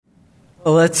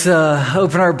Well, let's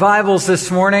open our Bibles this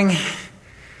morning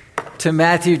to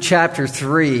Matthew chapter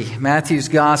 3. Matthew's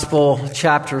Gospel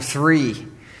chapter 3.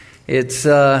 It's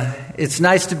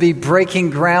nice to be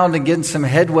breaking ground and getting some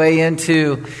headway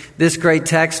into this great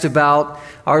text about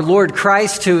our Lord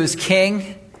Christ, who is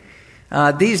King.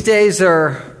 These days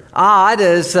are odd,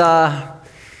 as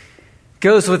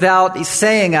goes without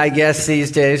saying, I guess, these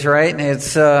days, right?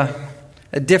 It's a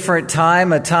different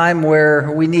time, a time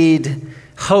where we need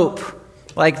hope.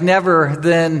 Like never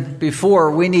than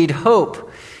before, we need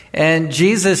hope. And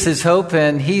Jesus is hope,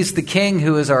 and He's the King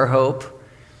who is our hope.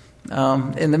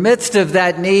 In the midst of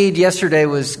that need, yesterday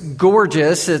was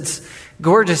gorgeous. It's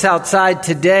gorgeous outside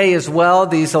today as well.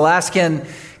 These Alaskan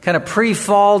kind of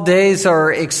pre-fall days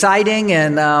are exciting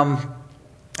and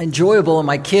enjoyable. And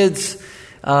my kids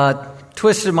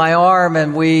twisted my arm,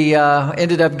 and we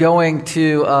ended up going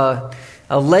to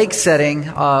a lake setting,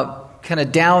 kind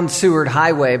of down Seward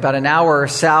Highway, about an hour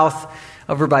south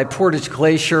over by Portage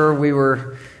Glacier. We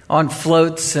were on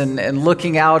floats and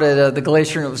looking out at the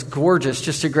glacier, and it was gorgeous,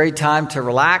 just a great time to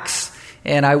relax.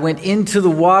 And I went into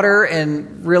the water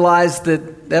and realized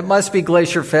that must be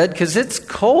glacier fed because it's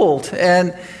cold.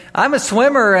 And I'm a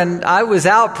swimmer, and I was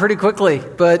out pretty quickly,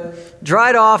 but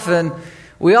dried off, and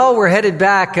we all were headed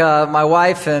back, my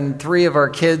wife and three of our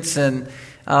kids, and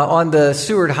on the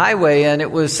Seward Highway, and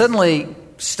it was suddenly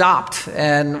stopped.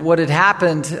 And what had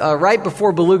happened right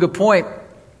before Beluga Point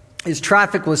is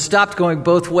traffic was stopped going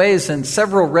both ways, and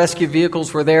several rescue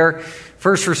vehicles were there.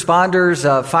 First responders,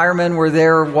 firemen were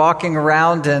there walking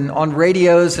around and on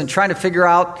radios and trying to figure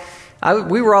out,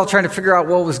 we were all trying to figure out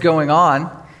what was going on.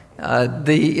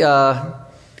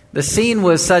 The scene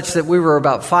was such that we were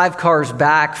about 5 cars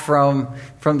back from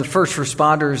the first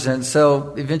responders, and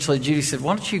so eventually Judy said,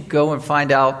 "Why don't you go and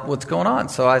find out what's going on?"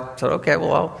 So I said, "Okay,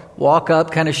 well, I'll walk up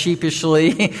kind of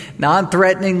sheepishly,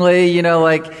 non-threateningly,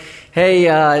 like, hey,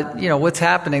 what's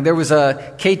happening?" There was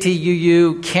a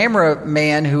KTUU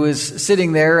cameraman who was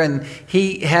sitting there, and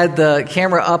he had the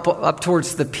camera up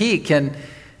towards the peak, and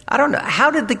I don't know, how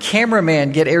did the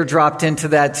cameraman get airdropped into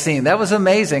that scene? That was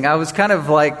amazing. I was kind of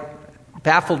like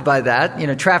baffled by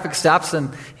that. Traffic stops and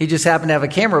he just happened to have a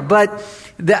camera, but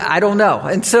I don't know.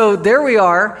 And so there we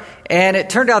are, and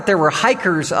it turned out there were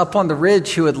hikers up on the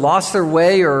ridge who had lost their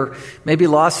way or maybe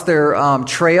lost their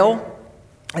trail,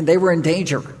 and they were in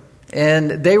danger.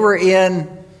 And they were in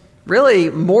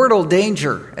really mortal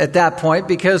danger at that point,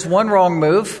 because one wrong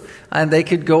move and they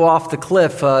could go off the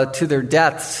cliff to their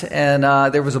deaths. And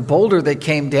there was a boulder that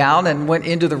came down and went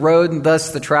into the road, and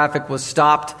thus the traffic was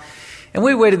stopped. And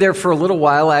we waited there for a little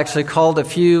while. I actually called a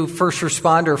few first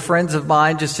responder friends of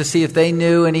mine just to see if they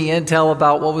knew any intel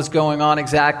about what was going on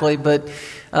exactly. But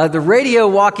the radio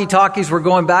walkie-talkies were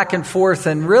going back and forth,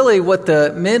 and really what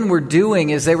the men were doing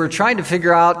is they were trying to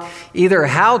figure out either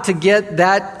how to get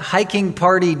that hiking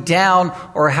party down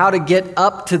or how to get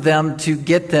up to them to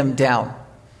get them down.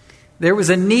 There was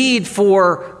a need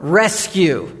for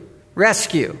rescue.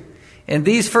 And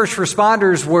these first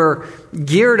responders were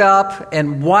geared up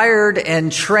and wired and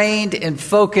trained and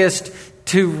focused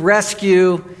to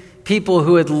rescue people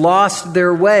who had lost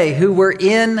their way, who were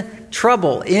in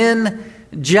trouble, in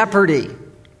jeopardy.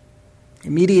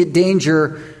 Immediate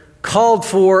danger called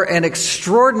for an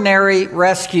extraordinary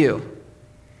rescue.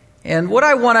 And what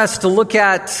I want us to look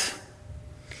at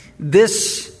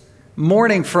this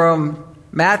morning from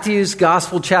Matthew's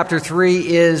Gospel chapter 3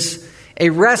 is a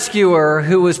rescuer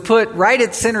who was put right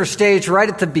at center stage, right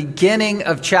at the beginning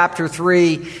of chapter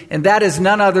 3, and that is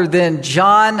none other than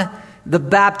John the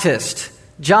Baptist.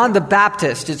 John the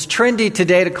Baptist. It's trendy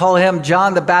today to call him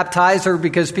John the Baptizer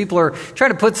because people are trying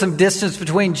to put some distance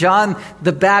between John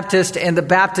the Baptist and the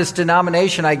Baptist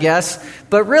denomination, I guess.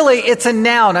 But really, it's a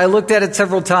noun. I looked at it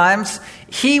several times.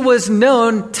 He was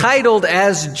titled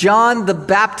as John the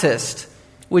Baptist,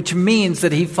 which means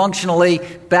that he functionally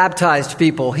baptized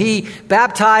people. He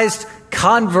baptized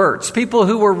converts, people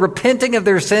who were repenting of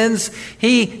their sins.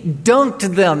 He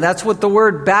dunked them. That's what the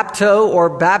word bapto or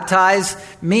baptize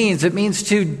means. It means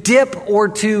to dip or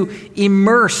to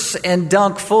immerse and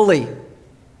dunk fully.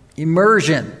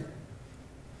 Immersion.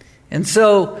 And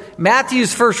so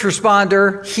Matthew's first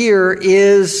responder here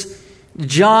is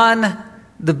John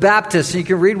the Baptist. You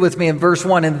can read with me in verse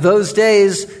 1. In those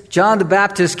days, John the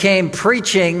Baptist came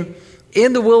preaching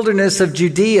in the wilderness of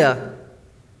Judea,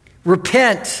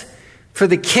 "Repent, for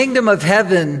the kingdom of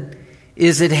heaven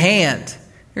is at hand."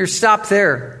 Here, stop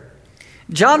there.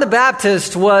 John the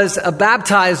Baptist was a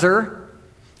baptizer.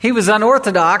 He was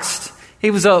unorthodox.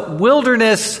 He was a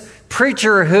wilderness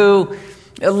preacher who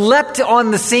leapt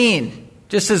on the scene.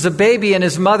 Just as a baby in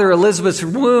his mother Elizabeth's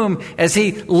womb, as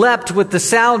he leapt with the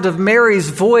sound of Mary's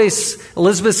voice,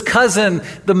 Elizabeth's cousin,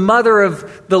 the mother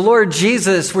of the Lord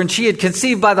Jesus, when she had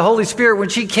conceived by the Holy Spirit, when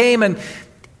she came and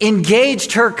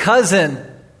engaged her cousin,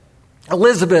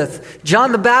 Elizabeth,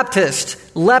 John the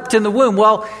Baptist leapt in the womb.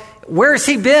 Well, where's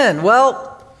he been?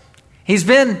 Well, he's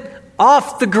been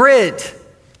off the grid,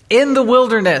 in the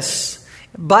wilderness,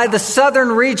 by the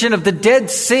southern region of the Dead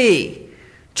Sea.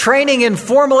 Training in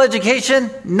formal education?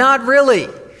 Not really.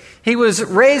 He was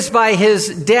raised by his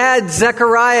dad,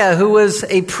 Zechariah, who was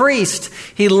a priest.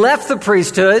 He left the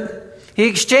priesthood. He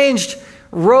exchanged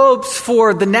robes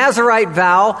for the Nazirite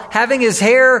vow, having his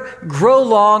hair grow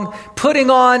long, putting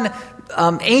on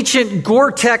ancient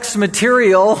Gore-Tex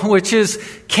material, which is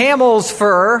camel's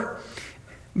fur,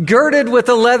 girded with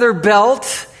a leather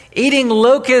belt, eating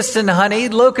locusts and honey.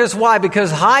 Locusts, why? Because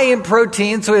high in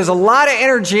protein, so he has a lot of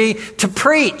energy to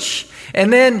preach.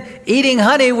 And then eating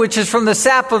honey, which is from the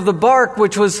sap of the bark,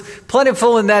 which was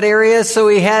plentiful in that area, so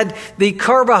he had the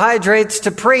carbohydrates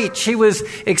to preach. He was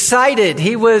excited.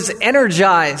 He was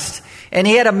energized. And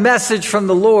he had a message from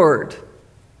the Lord.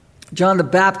 John the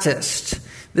Baptist,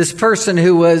 this person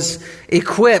who was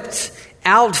equipped,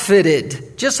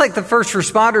 outfitted, just like the first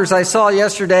responders I saw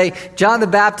yesterday. John the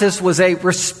Baptist was a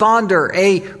responder,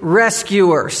 a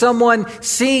rescuer, someone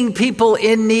seeing people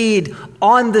in need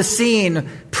on the scene,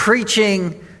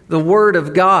 preaching the word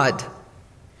of God.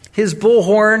 His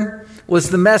bullhorn was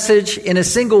the message in a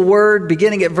single word,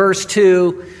 beginning at verse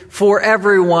 2, for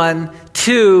everyone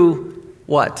to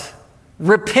what?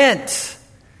 Repent.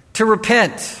 To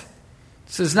repent.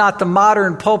 This is not the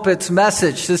modern pulpit's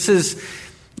message. This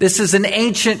is an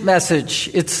ancient message.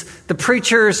 It's the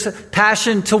preacher's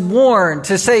passion to warn,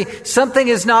 to say something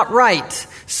is not right.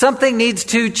 Something needs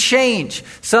to change.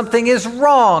 Something is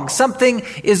wrong. Something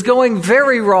is going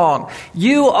very wrong.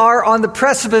 You are on the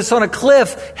precipice, on a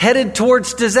cliff, headed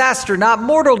towards disaster. Not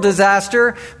mortal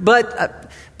disaster,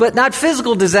 but not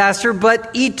physical disaster,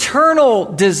 but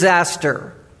eternal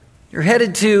disaster. You're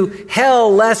headed to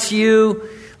hell lest you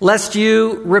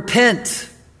repent.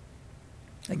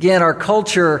 Again, our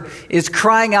culture is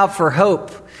crying out for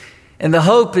hope, and the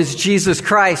hope is Jesus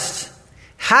Christ.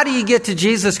 How do you get to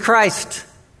Jesus Christ?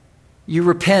 You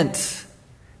repent.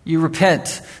 You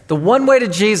repent. The one way to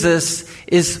Jesus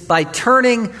is by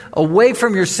turning away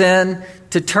from your sin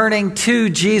to turning to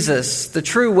Jesus, the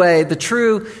true way, the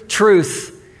true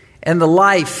truth, and the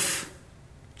life,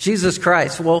 Jesus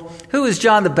Christ. Well, who is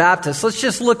John the Baptist? Let's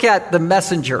just look at the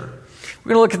messenger.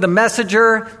 We're going to look at the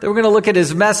messenger, then we're going to look at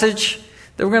his message.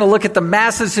 Then we're going to look at the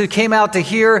masses who came out to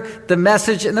hear the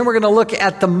message. And then we're going to look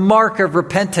at the mark of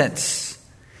repentance.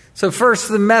 So first,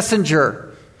 the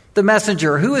messenger. The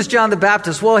messenger. Who is John the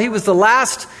Baptist? Well, he was the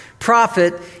last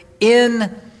prophet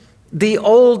in the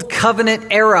Old Covenant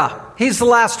era. He's the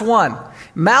last one.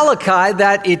 Malachi,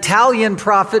 that Italian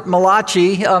prophet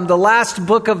Malachi, the last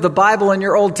book of the Bible in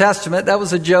your Old Testament. That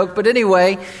was a joke. But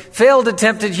anyway, failed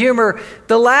attempt at humor.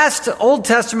 The last Old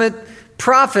Testament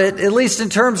prophet, at least in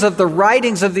terms of the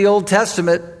writings of the Old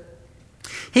Testament,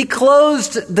 he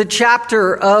closed the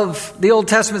chapter of the Old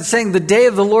Testament saying the day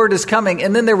of the Lord is coming.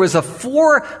 And then there was a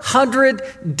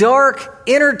 400 dark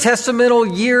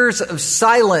intertestamental years of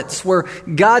silence where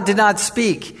God did not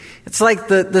speak. It's like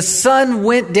the sun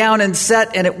went down and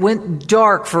set and it went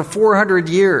dark for 400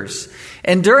 years.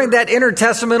 And during that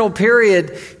intertestamental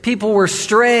period, people were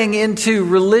straying into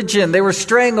religion. They were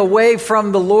straying away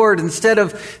from the Lord instead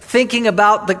of thinking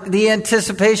about the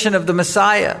anticipation of the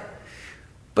Messiah.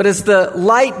 But as the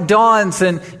light dawns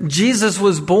and Jesus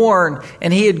was born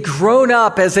and he had grown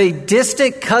up as a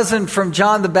distant cousin from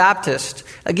John the Baptist.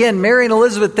 Again, Mary and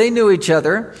Elizabeth, they knew each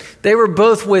other. They were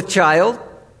both with child.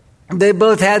 They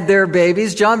both had their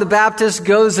babies. John the Baptist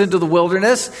goes into the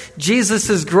wilderness. Jesus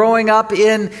is growing up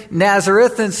in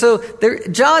Nazareth. And so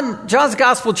John's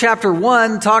Gospel chapter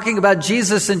 1, talking about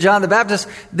Jesus and John the Baptist,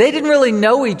 they didn't really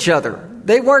know each other.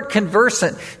 They weren't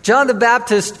conversant. John the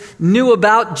Baptist knew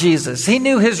about Jesus. He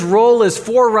knew his role as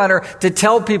forerunner to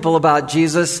tell people about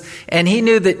Jesus. And he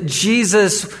knew that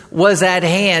Jesus was at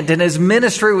hand and his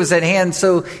ministry was at hand.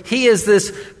 So he is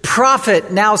this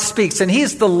prophet now speaks. And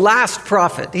he's the last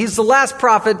prophet. He's the last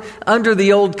prophet under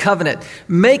the old covenant,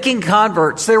 making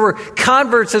converts. There were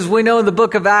converts, as we know in the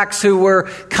book of Acts, who were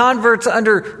converts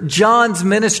under John's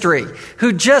ministry,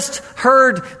 who just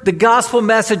heard the gospel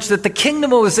message that the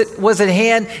kingdom was at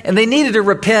hand and they needed to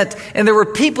repent. And there were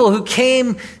people who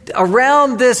came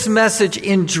around this message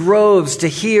in droves to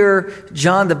hear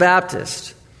John the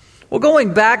Baptist. Well,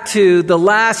 going back to the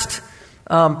last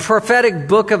prophetic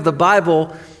book of the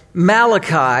Bible,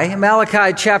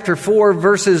 Malachi chapter 4,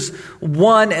 verses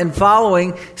 1 and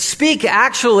following, speak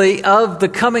actually of the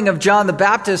coming of John the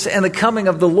Baptist and the coming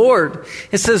of the Lord.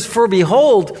 It says, "For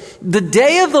behold, the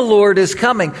day of the Lord is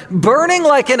coming, burning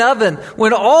like an oven,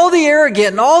 when all the arrogant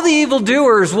and all the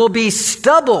evildoers will be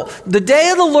stubble. The day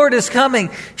of the Lord is coming,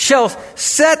 shall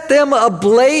set them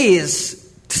ablaze,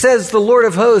 says the Lord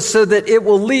of hosts, so that it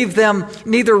will leave them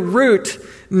neither root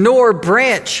nor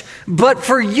branch. But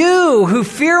for you who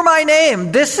fear my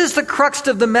name," this is the crux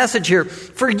of the message here,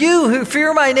 "for you who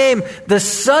fear my name, the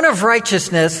Son of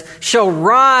Righteousness shall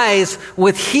rise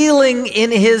with healing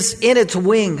in its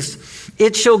wings.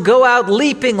 It shall go out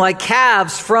leaping like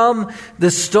calves from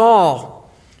the stall."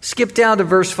 Skip down to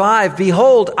verse 5.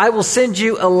 "Behold, I will send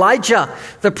you Elijah,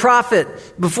 the prophet,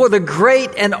 before the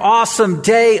great and awesome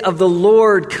day of the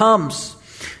Lord comes."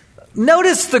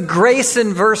 Notice the grace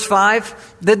in verse 5.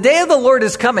 The day of the Lord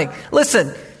is coming.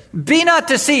 Listen, be not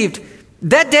deceived.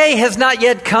 That day has not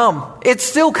yet come. It's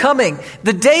still coming.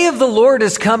 The day of the Lord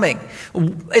is coming.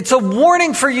 It's a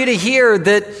warning for you to hear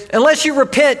that unless you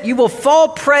repent, you will fall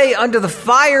prey under the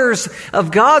fires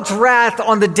of God's wrath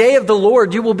on the day of the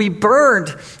Lord. You will be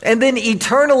burned and then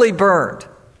eternally burned.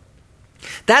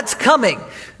 That's coming.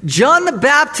 John the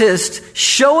Baptist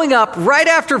showing up right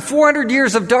after 400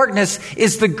 years of darkness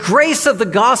is the grace of the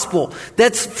gospel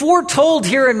that's foretold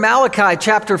here in Malachi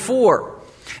chapter 4.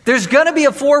 There's going to be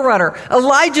a forerunner.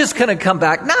 Elijah's going to come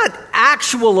back. Not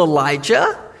actual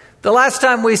Elijah. The last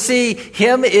time we see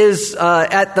him is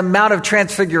at the Mount of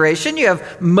Transfiguration. You have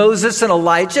Moses and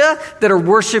Elijah that are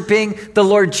worshiping the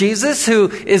Lord Jesus, who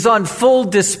is on full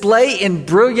display in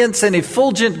brilliance and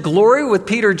effulgent glory with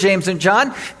Peter, James, and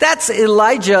John. That's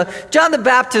Elijah. John the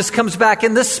Baptist comes back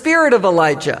in the spirit of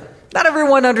Elijah. Not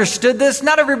everyone understood this.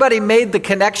 Not everybody made the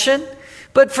connection.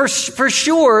 But for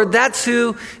sure, that's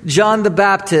who John the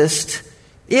Baptist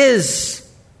is.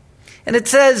 And it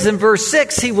says in verse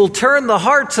 6, "He will turn the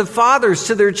hearts of fathers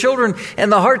to their children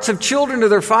and the hearts of children to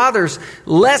their fathers,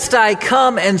 lest I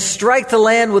come and strike the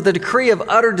land with a decree of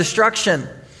utter destruction."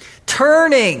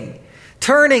 Turning,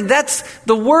 that's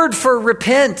the word for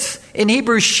repent. In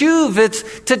Hebrew, shuv, it's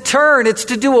to turn, it's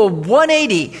to do a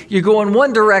 180. You go in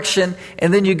one direction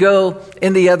and then you go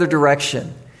in the other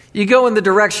direction. You go in the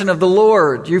direction of the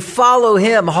Lord. You follow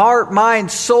him, heart,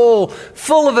 mind, soul,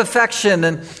 full of affection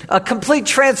and a complete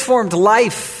transformed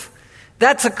life.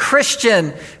 That's a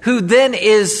Christian who then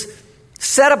is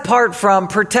set apart from,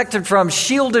 protected from,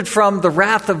 shielded from the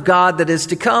wrath of God that is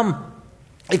to come.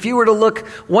 If you were to look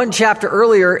one chapter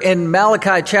earlier in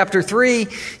Malachi chapter 3,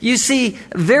 you see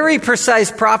very precise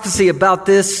prophecy about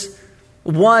this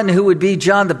one who would be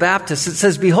John the Baptist. It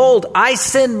says, "Behold, I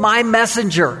send my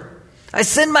messenger,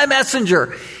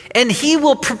 and he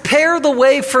will prepare the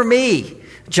way for me."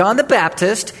 John the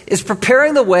Baptist is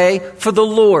preparing the way for the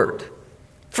Lord,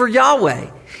 for Yahweh.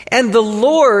 "And the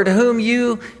Lord whom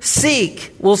you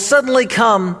seek will suddenly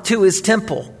come to his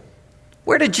temple."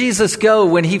 Where did Jesus go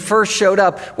when he first showed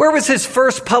up? Where was his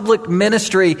first public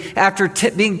ministry after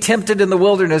being tempted in the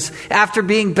wilderness, after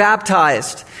being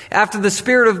baptized, after the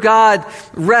Spirit of God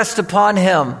rests upon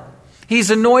him? He's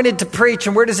anointed to preach,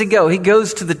 and where does he go? He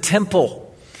goes to the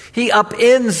temple. He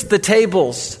upends the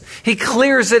tables. He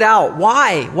clears it out.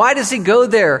 Why? Why does he go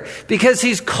there? Because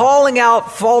he's calling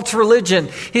out false religion.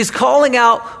 He's calling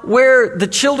out where the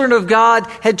children of God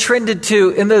had trended to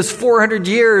in those 400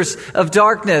 years of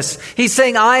darkness. He's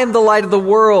saying, "I am the light of the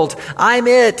world. I'm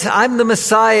it. I'm the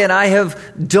Messiah, and I have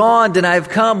dawned and I have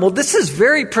come." Well, this is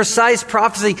very precise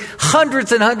prophecy,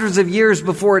 hundreds and hundreds of years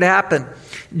before it happened.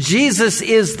 Jesus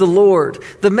is the Lord.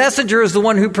 The messenger is the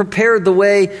one who prepared the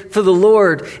way for the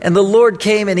Lord. And the Lord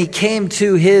came, and he came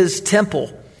to his temple.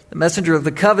 The messenger of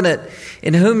the covenant,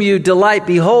 in whom you delight.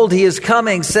 "Behold, he is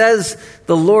coming, says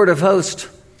the Lord of hosts."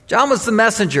 John was the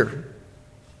messenger.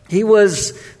 He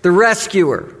was the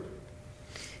rescuer.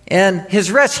 And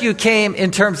his rescue came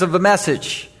in terms of a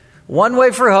message. One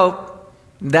way for hope,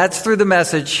 that's through the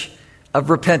message of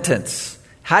repentance.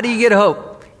 How do you get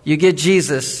hope? You get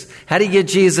Jesus. How do you get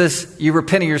Jesus? You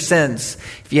repent of your sins.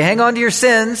 If you hang on to your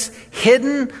sins,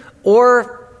 hidden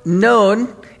or known,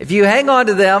 if you hang on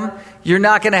to them, you're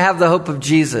not going to have the hope of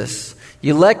Jesus.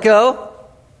 You let go,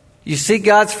 you seek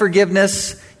God's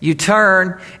forgiveness, you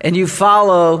turn, and you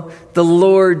follow the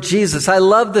Lord Jesus. I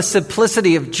love the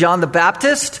simplicity of John the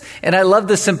Baptist, and I love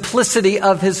the simplicity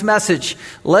of his message.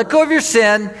 Let go of your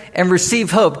sin and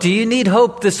receive hope. Do you need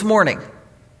hope this morning?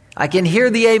 I can hear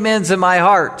the amens in my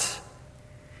heart.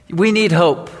 We need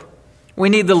hope. We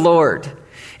need the Lord.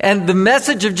 And the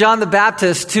message of John the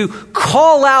Baptist to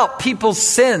call out people's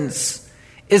sins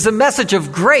is a message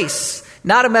of grace,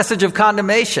 not a message of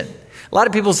condemnation. A lot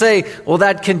of people say, well,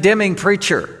 that condemning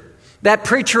preacher, that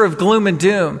preacher of gloom and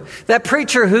doom, that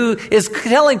preacher who is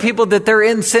telling people that they're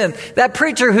in sin, that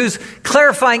preacher who's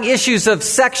clarifying issues of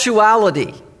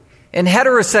sexuality and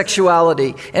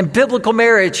heterosexuality and biblical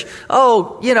marriage.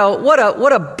 Oh,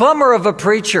 what a bummer of a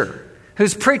preacher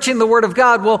who's preaching the Word of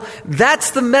God. Well,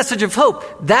 that's the message of hope.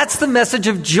 That's the message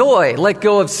of joy. Let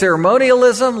go of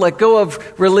ceremonialism. Let go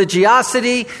of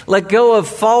religiosity. Let go of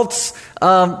false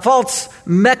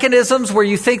mechanisms where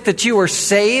you think that you are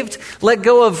saved. Let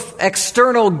go of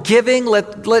external giving.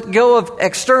 Let go of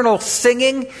external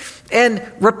singing. And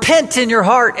repent in your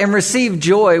heart and receive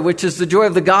joy, which is the joy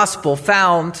of the gospel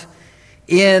found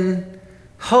in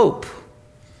hope.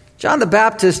 John the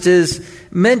Baptist is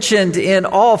mentioned in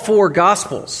all four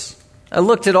Gospels. I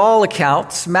looked at all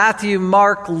accounts, Matthew,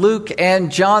 Mark, Luke,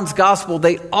 and John's Gospel.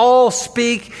 They all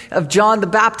speak of John the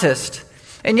Baptist.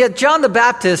 And yet John the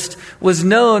Baptist was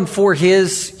known for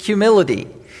his humility.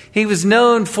 He was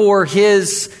known for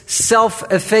his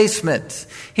self-effacement.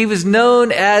 He was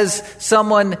known as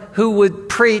someone who would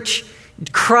preach,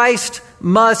 Christ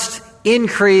must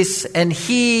increase and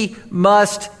he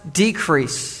must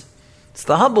decrease. It's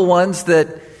the humble ones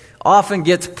that often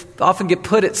get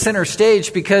put at center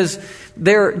stage because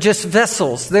they're just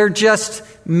vessels. They're just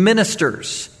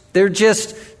ministers. They're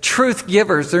just truth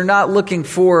givers. They're not looking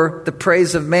for the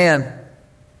praise of man.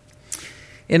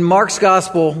 In Mark's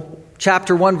Gospel,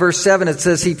 chapter 1, verse 7, it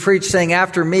says, he preached, saying,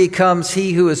 after me comes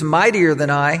he who is mightier than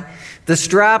I. The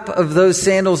strap of those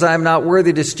sandals I am not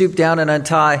worthy to stoop down and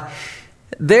untie.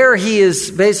 There he is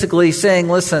basically saying,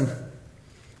 listen,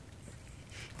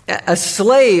 a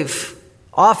slave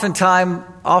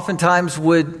oftentimes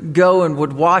would go and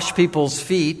would wash people's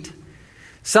feet.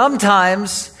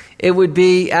 Sometimes it would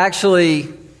be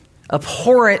actually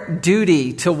abhorrent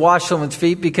duty to wash someone's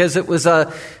feet because it was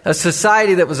a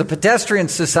society that was a pedestrian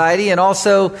society, and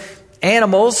also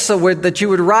animals that you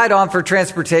would ride on for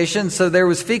transportation, so there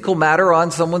was fecal matter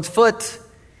on someone's foot.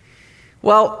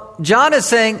 Well, John is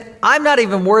saying, I'm not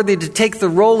even worthy to take the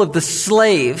role of the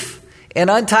slave and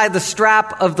untie the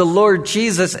strap of the Lord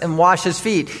Jesus and wash his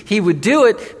feet. He would do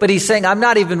it, but he's saying, I'm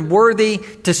not even worthy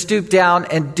to stoop down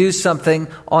and do something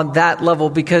on that level,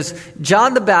 because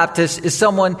John the Baptist is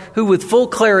someone who with full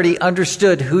clarity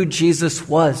understood who Jesus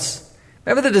was.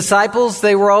 Remember the disciples?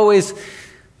 They were always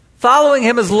following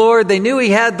him as Lord. They knew he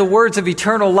had the words of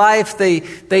eternal life.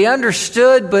 They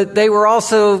understood, but they were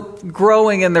also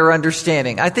growing in their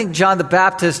understanding. I think John the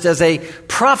Baptist, as a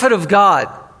prophet of God,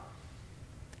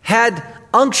 had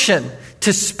unction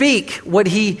to speak what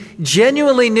he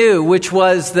genuinely knew, which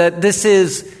was that this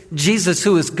is Jesus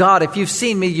who is God. If you've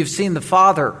seen me, you've seen the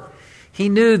Father. He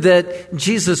knew that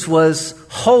Jesus was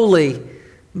holy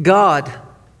God.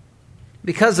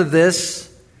 Because of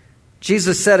this,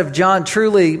 Jesus said of John,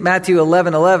 truly, Matthew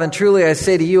 11:11, truly I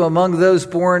say to you, among those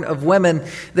born of women,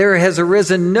 there has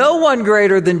arisen no one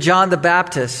greater than John the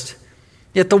Baptist.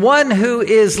 Yet the one who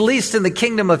is least in the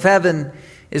kingdom of heaven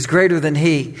is greater than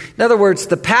he. In other words,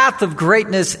 the path of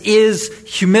greatness is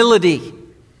humility.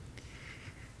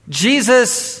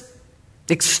 Jesus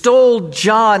extolled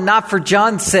John not for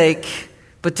John's sake,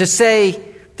 but to say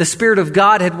the Spirit of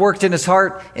God had worked in his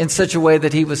heart in such a way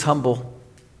that he was humble.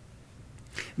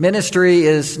 Ministry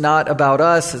is not about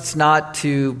us. It's not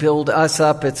to build us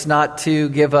up. It's not to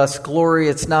give us glory.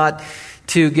 It's not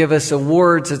to give us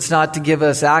awards. It's not to give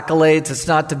us accolades. It's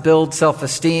not to build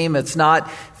self-esteem. It's not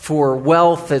for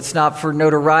wealth. It's not for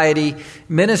notoriety.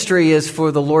 Ministry is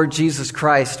for the Lord Jesus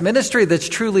Christ. Ministry that's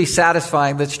truly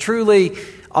satisfying, that's truly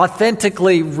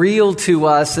authentically real to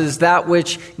us, is that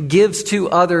which gives to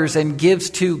others and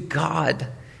gives to God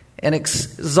and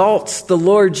exalts the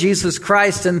Lord Jesus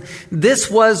Christ. And this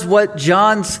was what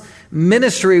John's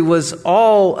ministry was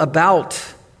all about.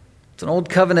 It's an Old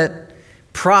Covenant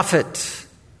prophet.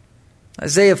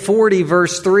 Isaiah 40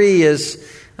 verse 3 is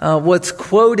what's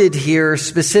quoted here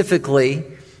specifically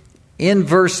in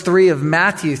verse 3 of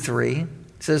Matthew 3. It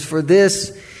says, for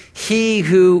this he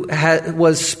who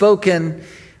was spoken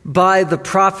by the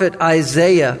prophet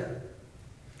Isaiah.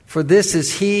 For this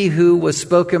is he who was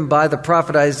spoken by the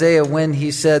prophet Isaiah when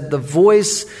he said, the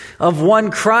voice of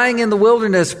one crying in the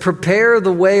wilderness, prepare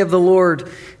the way of the Lord,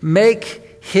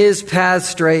 make his path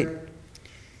straight.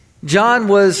 John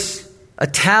was a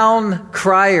town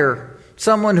crier,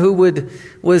 someone who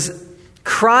was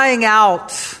crying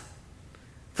out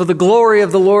for the glory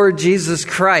of the Lord Jesus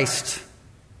Christ.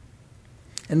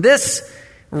 And this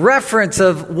reference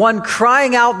of one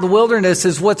crying out in the wilderness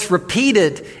is what's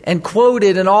repeated and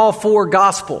quoted in all four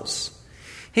Gospels.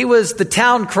 He was the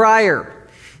town crier.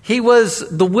 He was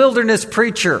the wilderness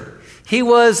preacher. He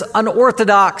was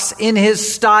unorthodox in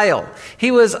his style.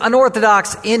 He was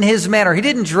unorthodox in his manner. He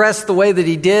didn't dress the way that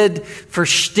he did for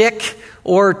shtick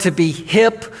or to be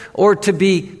hip or to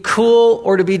be cool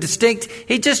or to be distinct.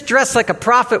 He just dressed like a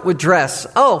prophet would dress.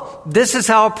 Oh, this is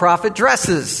how a prophet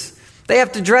dresses. They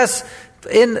have to dress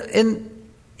in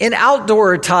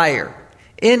outdoor attire,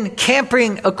 in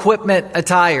camping equipment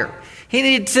attire. He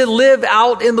needed to live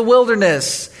out in the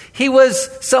wilderness. He was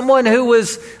someone who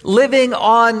was living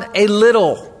on a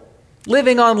little,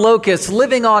 living on locusts,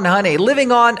 living on honey,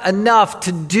 living on enough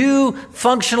to do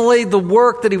functionally the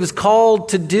work that he was called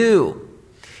to do.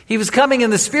 He was coming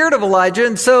in the spirit of Elijah,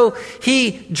 and so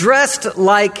he dressed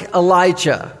like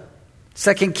Elijah.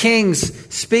 2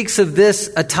 Kings speaks of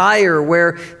this attire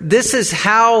where this is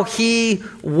how he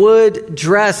would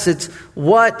dress. It's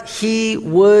what he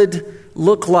would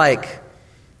look like.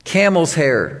 Camel's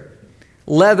hair,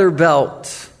 leather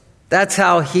belt. That's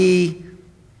how he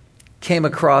came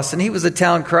across. And he was a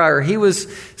town crier. He was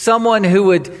someone who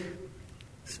would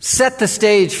set the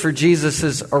stage for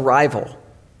Jesus' arrival.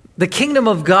 The kingdom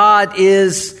of God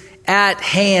is at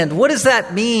hand. What does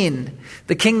that mean?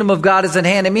 The kingdom of God is at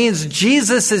hand. It means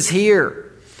Jesus is here.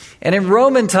 And in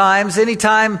Roman times,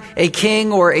 anytime a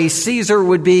king or a Caesar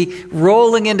would be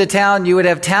rolling into town, you would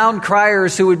have town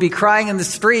criers who would be crying in the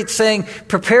streets saying,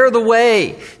 "Prepare the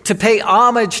way to pay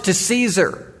homage to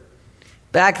Caesar."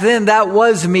 Back then, that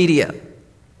was media.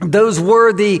 Those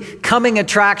were the coming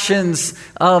attractions,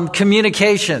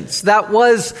 communications. That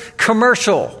was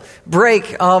commercial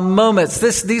break moments.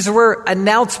 These were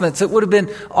announcements. It would have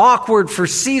been awkward for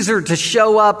Caesar to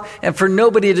show up and for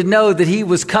nobody to know that he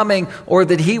was coming or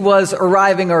that he was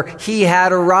arriving or he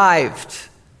had arrived.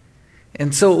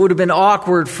 And so it would have been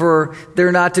awkward for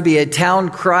there not to be a town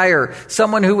crier,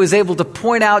 someone who was able to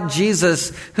point out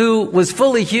Jesus, who was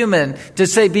fully human, to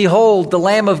say, "Behold, the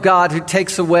Lamb of God who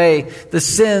takes away the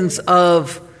sins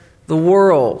of the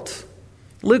world."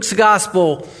 Luke's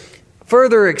gospel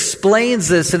further explains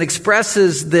this and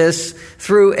expresses this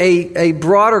through a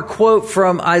broader quote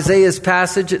from Isaiah's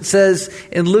passage. It says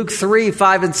in Luke 3,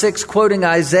 5 and 6, quoting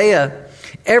Isaiah,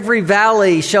 "Every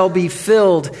valley shall be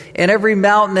filled, and every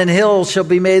mountain and hill shall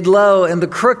be made low, and the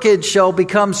crooked shall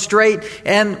become straight,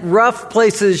 and rough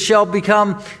places shall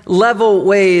become level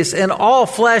ways, and all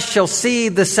flesh shall see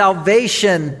the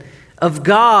salvation of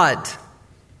God."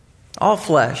 All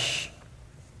flesh.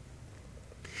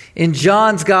 In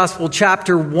John's Gospel,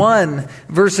 chapter 1,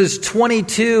 verses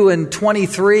 22 and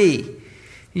 23,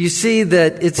 you see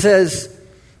that it says,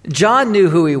 John knew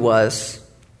who he was.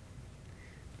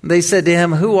 They said to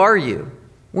him, "Who are you?"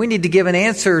 We need to give an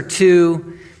answer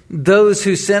to those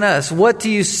who sent us. "What do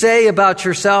you say about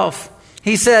yourself?"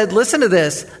 He said, listen to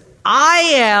this,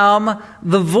 "I am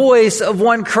the voice of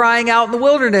one crying out in the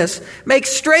wilderness, 'Make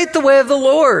straight the way of the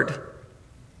Lord.'"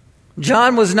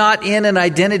 John was not in an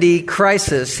identity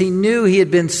crisis. He knew he had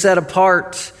been set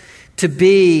apart to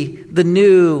be the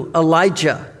new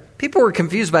Elijah. People were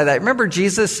confused by that. Remember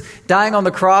Jesus dying on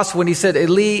the cross when he said,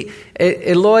 "Eloi,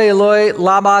 Eloi,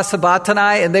 lama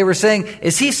sabachthani?" And they were saying,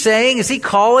 is he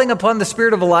calling upon the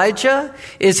spirit of Elijah?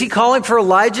 Is he calling for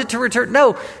Elijah to return?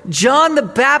 No, John the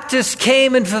Baptist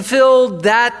came and fulfilled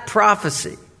that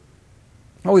prophecy.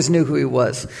 Always knew who he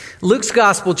was. Luke's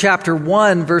Gospel, chapter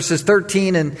 1, verses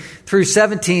 13 and through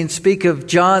 17 speak of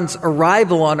John's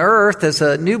arrival on earth as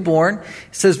a newborn.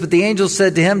 It says, "But the angel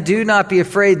said to him, 'Do not be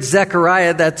afraid,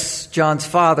 Zechariah,'" that's John's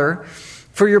father,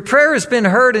 "for your prayer has been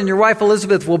heard, and your wife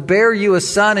Elizabeth will bear you a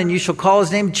son, and you shall call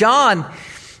his name John.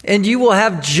 And you will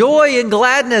have joy and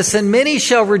gladness, and many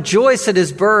shall rejoice at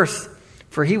his birth.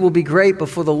 For he will be great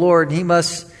before the Lord, and he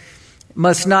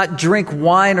must not drink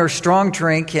wine or strong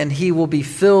drink, and he will be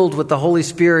filled with the Holy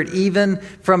Spirit even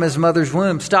from his mother's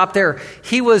womb." Stop there.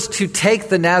 He was to take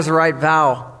the Nazirite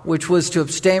vow, which was to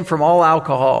abstain from all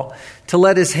alcohol, to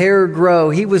let his hair grow.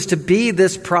 He was to be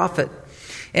this prophet.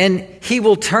 And he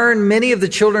will turn many of the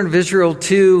children of Israel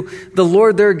to the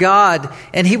Lord their God.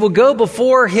 And he will go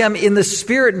before him in the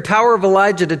spirit and power of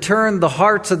Elijah to turn the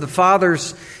hearts of the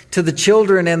fathers to the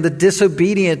children and the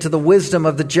disobedient to the wisdom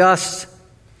of the just,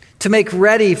 to make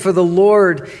ready for the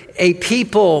Lord a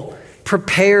people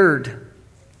prepared.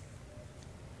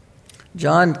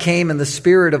 John came in the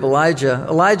spirit of Elijah.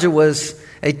 Elijah was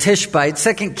a Tishbite.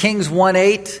 2 Kings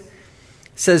 1:8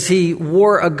 says he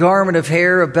wore a garment of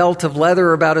hair, a belt of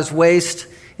leather about his waist.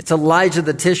 It's Elijah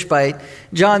the Tishbite.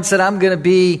 John said, "I'm going to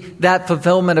be that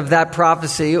fulfillment of that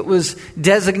prophecy." It was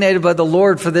designated by the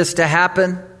Lord for this to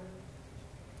happen.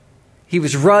 He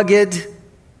was rugged.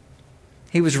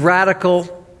 He was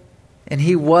radical. And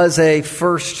he was a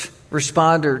first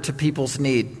responder to people's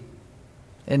need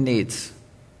and needs.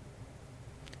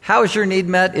 How is your need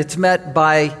met? It's met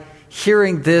by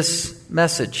hearing this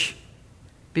message.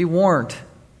 Be warned.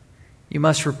 You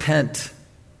must repent.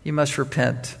 You must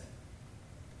repent.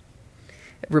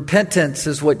 Repentance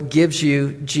is what gives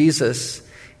you Jesus,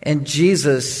 and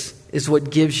Jesus is what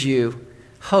gives you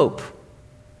hope.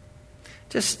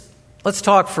 Just let's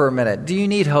talk for a minute. Do you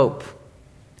need hope?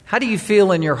 How do you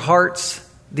feel in your hearts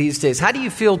these days? How do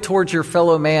you feel towards your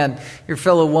fellow man, your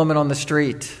fellow woman on the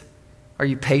street? Are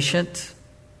you patient?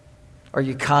 Are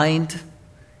you kind?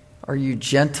 Are you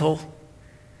gentle?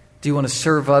 Do you want to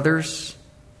serve others?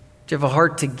 Do you have a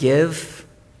heart to give?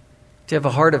 Do you have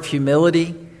a heart of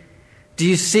humility? Do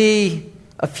you see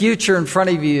a future in front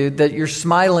of you that you're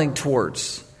smiling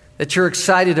towards, that you're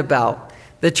excited about,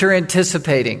 that you're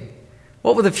anticipating?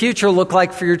 What will the future look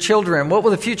like for your children? What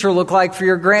will the future look like for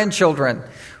your grandchildren?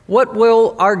 What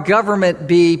will our government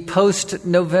be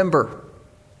post-November?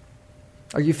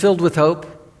 Are you filled with hope?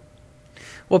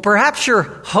 Well, perhaps your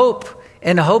hope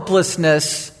and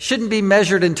hopelessness shouldn't be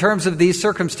measured in terms of these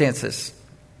circumstances.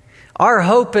 Our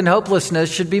hope and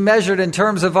hopelessness should be measured in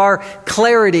terms of our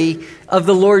clarity of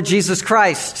the Lord Jesus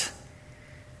Christ.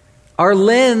 Our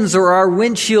lens or our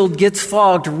windshield gets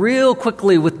fogged real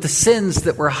quickly with the sins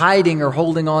that we're hiding or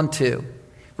holding on to.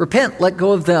 Repent, let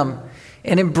go of them,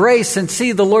 and embrace and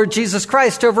see the Lord Jesus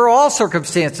Christ over all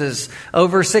circumstances,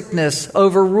 over sickness,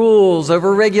 over rules,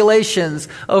 over regulations,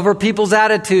 over people's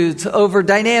attitudes, over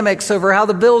dynamics, over how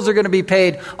the bills are going to be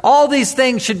paid. All these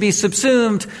things should be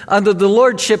subsumed under the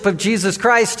lordship of Jesus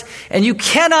Christ, and you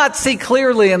cannot see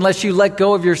clearly unless you let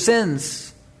go of your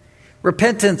sins.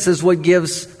 Repentance is what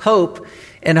gives hope,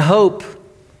 and hope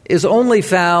is only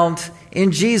found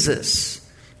in Jesus.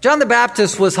 John the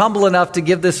Baptist was humble enough to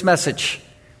give this message.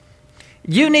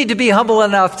 You need to be humble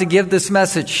enough to give this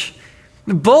message.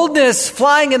 Boldness,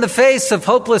 flying in the face of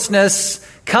hopelessness,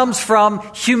 comes from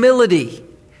humility.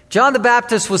 John the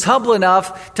Baptist was humble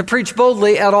enough to preach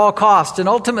boldly at all cost. And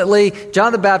ultimately,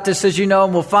 John the Baptist, as you know,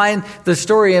 and we'll find the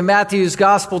story in Matthew's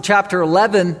Gospel, chapter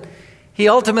 11, he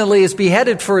ultimately is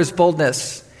beheaded for his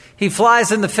boldness. He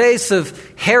flies in the face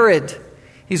of Herod.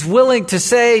 He's willing to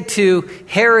say to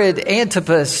Herod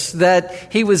Antipas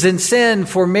that he was in sin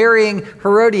for marrying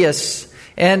Herodias.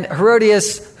 And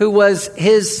Herodias, who was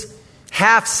his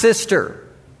half-sister.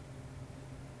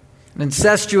 An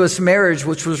incestuous marriage,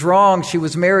 which was wrong. She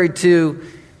was married to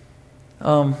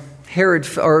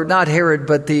Herod, or not Herod,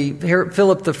 but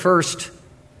Philip I,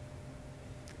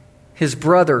 his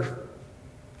brother.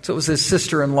 So it was his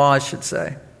sister-in-law, I should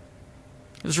say.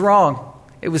 It was wrong.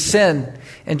 It was sin.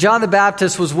 And John the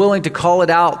Baptist was willing to call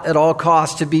it out at all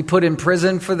costs, to be put in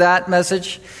prison for that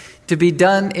message, to be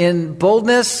done in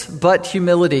boldness, but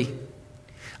humility.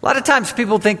 A lot of times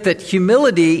people think that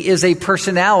humility is a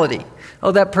personality.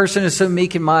 Oh, that person is so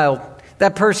meek and mild.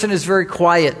 That person is very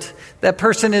quiet. That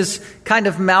person is kind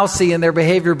of mousy in their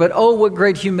behavior, but oh, what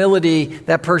great humility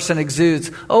that person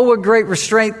exudes. Oh, what great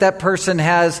restraint that person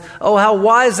has. Oh, how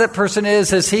wise that person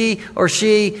is as he or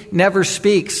she never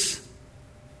speaks.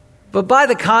 But by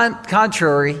the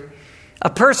contrary, a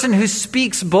person who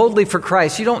speaks boldly for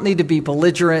Christ, you don't need to be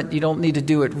belligerent. You don't need to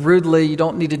do it rudely. You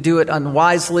don't need to do it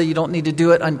unwisely. You don't need to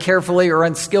do it uncarefully or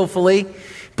unskillfully.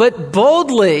 But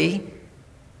boldly,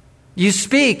 you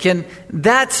speak, and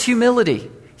that's humility.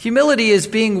 Humility is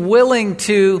being willing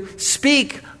to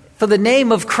speak for the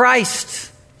name of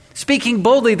Christ, speaking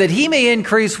boldly that he may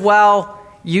increase while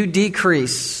you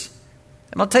decrease.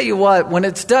 And I'll tell you what, when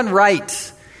it's done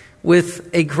right, with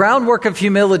a groundwork of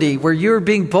humility where you're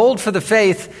being bold for the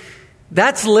faith,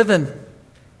 that's living.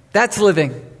 That's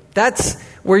living. That's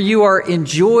where you are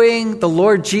enjoying the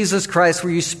Lord Jesus Christ,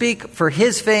 where you speak for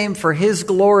his fame, for his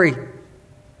glory,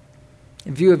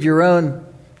 in view of your own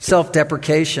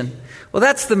self-deprecation. Well,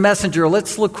 that's the messenger.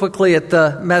 Let's look quickly at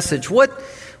the message. What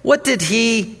did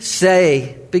he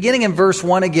say? Beginning in verse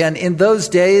 1 again, in those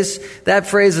days, that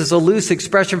phrase is a loose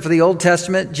expression for the Old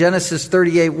Testament. Genesis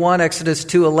 38:1, Exodus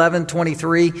 2:11,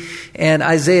 23, and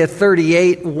Isaiah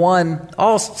 38:1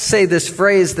 all say this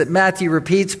phrase that Matthew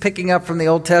repeats, picking up from the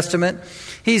Old Testament.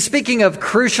 He's speaking of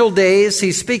crucial days.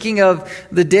 He's speaking of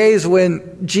the days when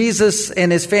Jesus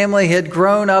and his family had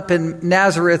grown up in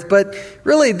Nazareth. But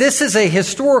really, this is a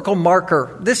historical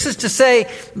marker. This is to say,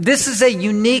 this is a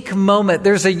unique moment.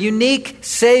 There's a unique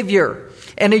Savior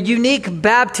and a unique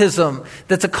baptism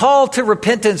that's a call to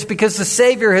repentance because the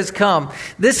Savior has come.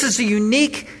 This is a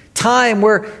unique time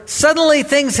where suddenly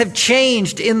things have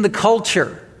changed in the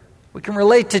culture. We can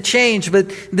relate to change,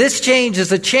 but this change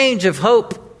is a change of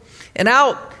hope. And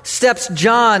out steps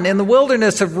John in the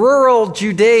wilderness of rural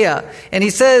Judea, and he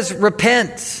says,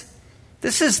 repent.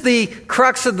 This is the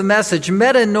crux of the message,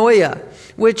 metanoia,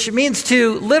 which means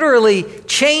to literally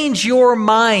change your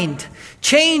mind,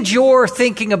 change your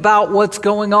thinking about what's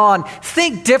going on.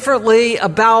 Think differently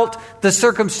about the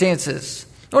circumstances.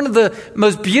 One of the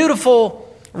most beautiful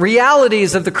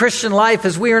realities of the Christian life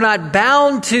is we are not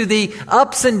bound to the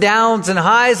ups and downs and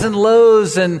highs and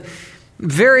lows and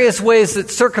various ways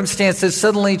that circumstances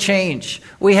suddenly change.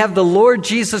 We have the Lord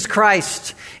Jesus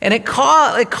Christ, and it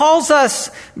calls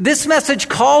us, this message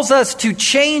calls us to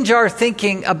change our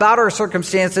thinking about our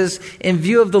circumstances in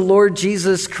view of the Lord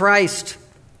Jesus Christ.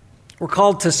 We're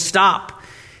called to stop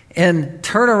and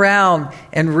turn around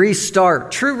and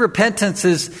restart. True repentance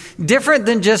is different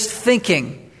than just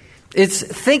thinking. It's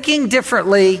thinking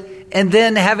differently and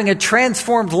then having a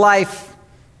transformed life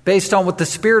based on what the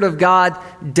Spirit of God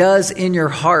does in your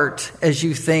heart as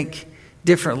you think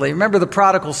differently. Remember the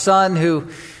prodigal son who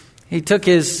he took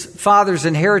his father's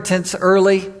inheritance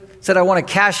early, said, I want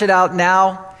to cash it out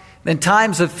now. Then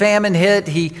times of famine hit.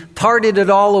 He parted it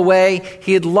all away.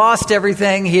 He had lost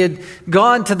everything. He had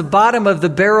gone to the bottom of the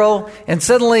barrel. And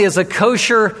suddenly, as a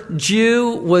kosher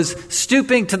Jew, was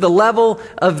stooping to the level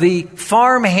of the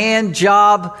farmhand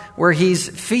job where he's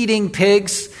feeding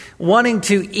pigs, wanting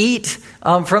to eat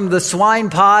from the swine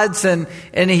pods, and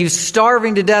he's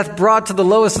starving to death, brought to the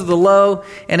lowest of the low.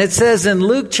 And it says in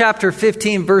Luke chapter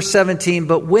 15, verse 17,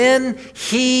 but when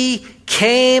he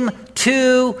came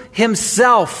to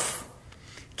himself,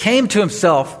 he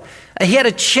had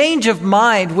a change of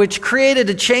mind, which created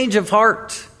a change of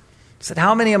heart. He said,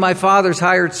 how many of my father's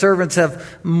hired servants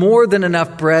have more than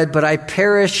enough bread, but I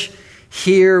perish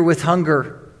here with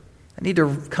hunger? I need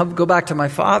to go back to my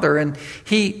father. And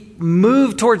he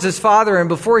moved towards his father, and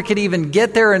before he could even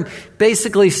get there and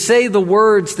basically say the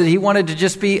words that he wanted to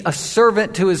just be a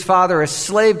servant to his father, a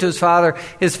slave to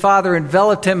his father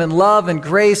enveloped him in love and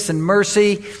grace and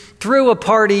mercy, threw a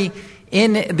party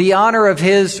in the honor of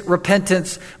his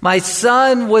repentance. My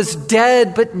son was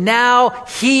dead, but now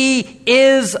he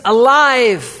is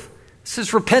alive. This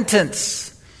is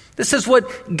repentance. This is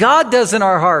what God does in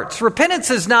our hearts.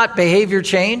 Repentance is not behavior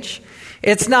change.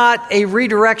 It's not a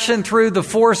redirection through the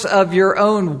force of your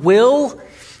own will.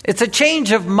 It's a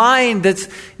change of mind that's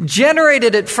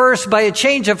generated at first by a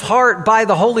change of heart by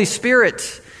the Holy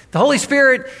Spirit. The Holy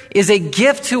Spirit is a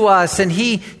gift to us, and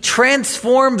He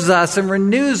transforms us and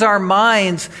renews our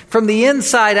minds from the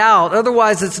inside out.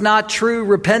 Otherwise, it's not true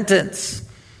repentance.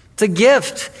 It's a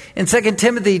gift. In 2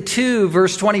 Timothy 2,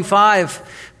 verse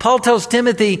 25, Paul tells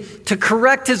Timothy to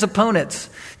correct his opponents,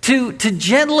 to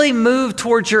gently move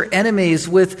towards your enemies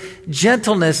with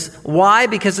gentleness. Why?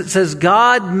 Because it says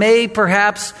God may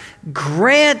perhaps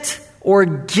grant or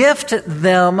gift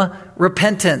them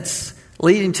repentance,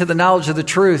 leading to the knowledge of the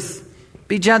truth.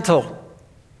 Be gentle.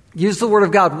 Use the word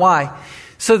of God. Why?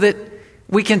 So that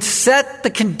we can set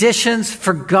the conditions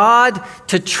for God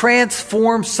to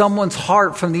transform someone's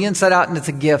heart from the inside out, and it's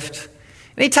a gift.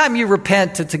 Anytime you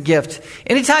repent, it's a gift.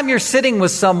 Anytime you're sitting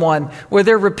with someone where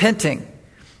they're repenting,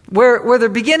 where they're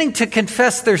beginning to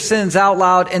confess their sins out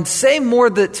loud and say more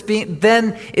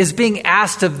than is being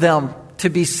asked of them to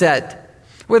be said,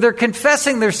 where they're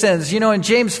confessing their sins. You know, in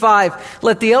James 5,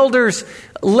 let the elders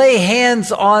lay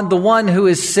hands on the one who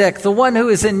is sick, the one who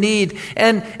is in need.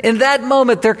 And in that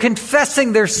moment, they're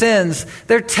confessing their sins.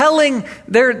 They're telling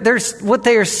their what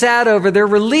they are sad over. They're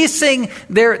releasing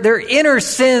their inner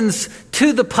sins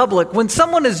to the public. When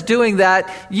someone is doing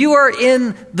that, you are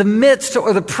in the midst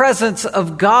or the presence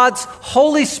of God's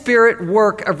Holy Spirit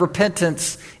work of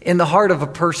repentance in the heart of a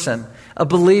person, a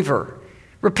believer.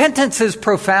 Repentance is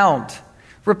profound.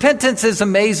 Repentance is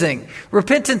amazing.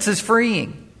 Repentance is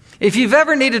freeing. If you've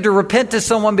ever needed to repent to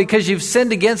someone because you've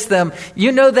sinned against them,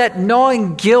 you know that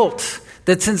gnawing guilt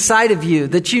that's inside of you,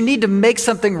 that you need to make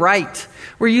something right,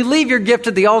 where you leave your gift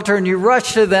at the altar and you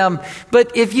rush to them.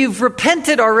 But if you've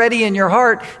repented already in your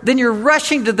heart, then you're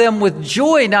rushing to them with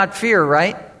joy, not fear,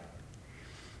 right?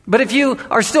 But if you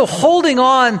are still holding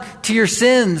on to your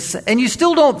sins and you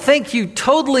still don't think you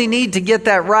totally need to get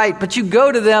that right, but you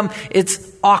go to them,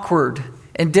 it's awkward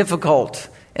and difficult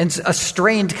and a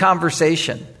strained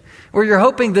conversation where you're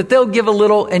hoping that they'll give a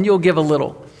little and you'll give a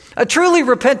little. A truly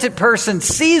repentant person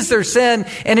sees their sin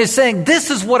and is saying,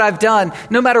 this is what I've done.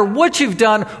 No matter what you've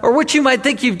done or what you might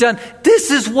think you've done,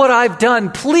 this is what I've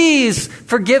done. Please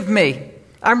forgive me.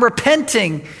 I'm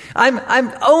repenting.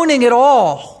 I'm owning it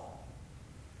all.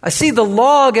 I see the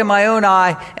log in my own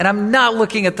eye and I'm not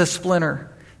looking at the splinter.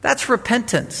 That's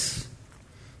repentance.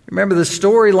 Remember the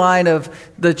storyline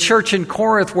of the church in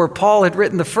Corinth where Paul had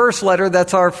written the first letter.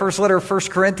 That's our first letter of 1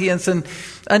 Corinthians, and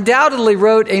undoubtedly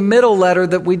wrote a middle letter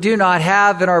that we do not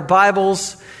have in our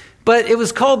Bibles. But it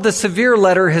was called the severe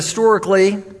letter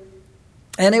historically.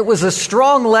 And it was a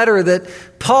strong letter that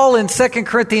Paul in 2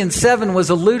 Corinthians 7 was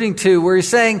alluding to, where he's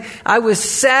saying, I was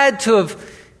sad to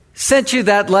have sent you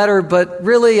that letter, but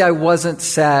really I wasn't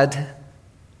sad.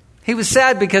 He was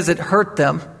sad because it hurt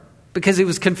them, because he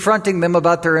was confronting them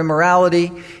about their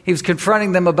immorality. He was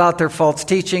confronting them about their false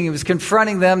teaching. He was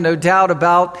confronting them, no doubt,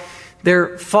 about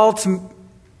their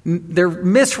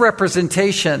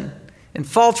misrepresentation and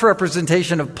false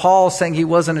representation of Paul, saying he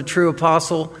wasn't a true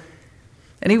apostle.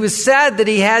 And he was sad that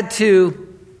he had to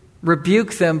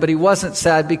rebuke them, but he wasn't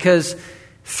sad because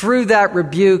through that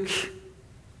rebuke,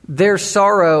 their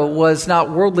sorrow was not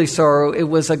worldly sorrow. It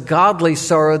was a godly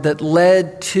sorrow that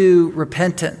led to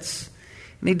repentance.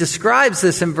 And he describes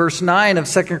this in verse 9 of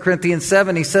 2 Corinthians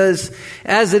 7. He says,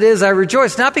 as it is, I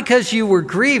rejoice, not because you were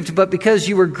grieved, but because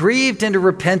you were grieved into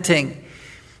repenting.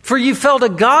 For you felt a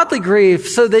godly grief,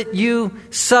 so that you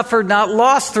suffered not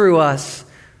loss through us.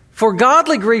 For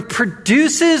godly grief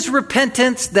produces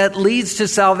repentance that leads to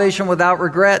salvation without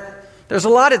regret. There's a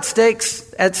lot at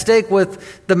stake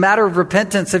with the matter of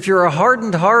repentance. If you're a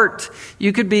hardened heart,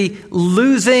 you could be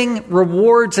losing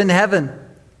rewards in heaven.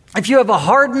 If you have a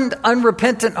hardened,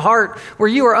 unrepentant heart where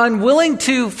you are unwilling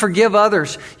to forgive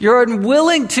others, you're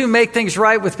unwilling to make things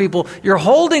right with people, you're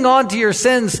holding on to your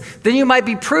sins, then you might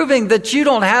be proving that you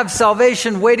don't have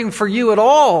salvation waiting for you at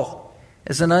all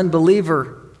as an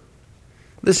unbeliever.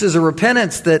 This is a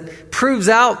repentance that proves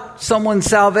out someone's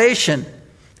salvation.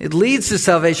 It leads to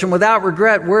salvation without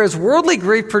regret, whereas worldly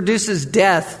grief produces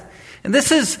death. And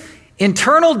this is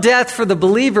internal death for the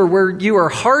believer, where you are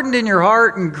hardened in your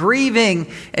heart and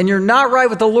grieving and you're not right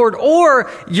with the Lord,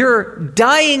 or you're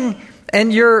dying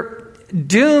and you're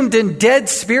doomed and dead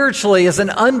spiritually as an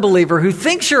unbeliever who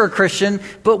thinks you're a Christian,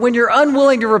 but when you're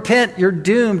unwilling to repent, you're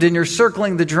doomed and you're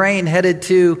circling the drain headed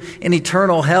to an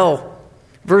eternal hell.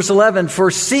 Verse 11, for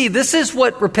see, this is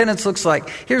what repentance looks like.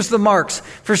 Here's the marks.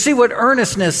 For see what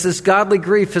earnestness this godly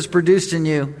grief has produced in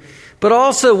you, but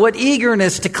also what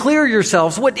eagerness to clear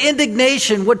yourselves, what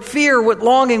indignation, what fear, what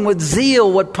longing, what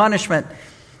zeal, what punishment.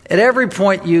 At every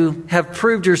point you have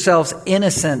proved yourselves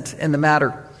innocent in the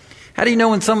matter. How do you know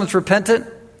when someone's repentant?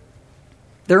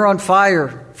 They're on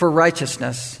fire for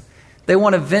righteousness. They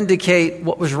want to vindicate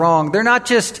what was wrong. They're not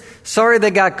just sorry they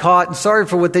got caught and sorry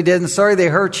for what they did and sorry they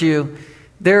hurt you.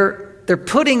 They're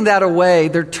putting that away.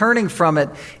 They're turning from it,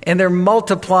 and they're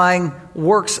multiplying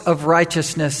works of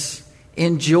righteousness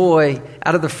in joy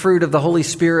out of the fruit of the Holy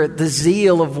Spirit, the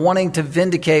zeal of wanting to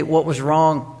vindicate what was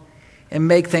wrong and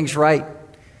make things right.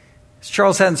 As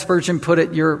Charles Haddon Spurgeon put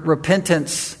it, your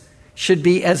repentance should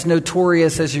be as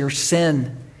notorious as your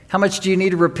sin. How much do you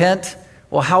need to repent?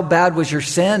 Well, how bad was your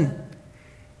sin?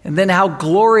 And then how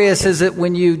glorious is it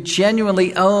when you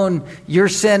genuinely own your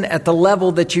sin at the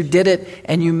level that you did it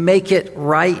and you make it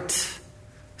right.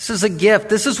 This is a gift.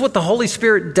 This is what the Holy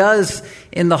Spirit does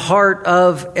in the heart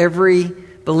of every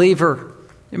believer.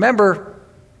 Remember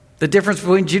the difference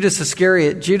between Judas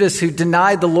Iscariot, Judas who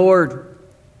denied the Lord,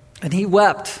 and he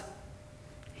wept.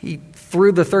 He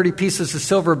threw the 30 pieces of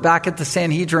silver back at the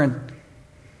Sanhedrin.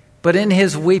 But in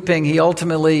his weeping, he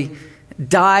ultimately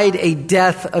died a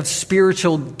death of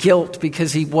spiritual guilt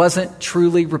because he wasn't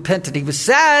truly repentant. He was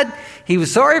sad. He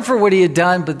was sorry for what he had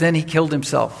done, but then he killed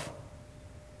himself.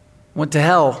 Went to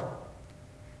hell.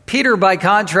 Peter, by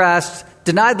contrast,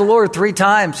 denied the Lord 3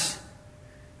 times.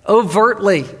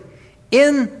 Overtly.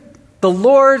 In the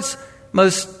Lord's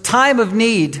most time of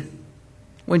need.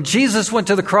 When Jesus went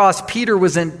to the cross, Peter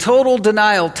was in total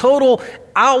denial, total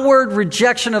outward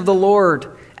rejection of the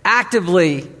Lord,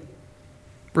 actively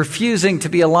refusing to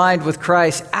be aligned with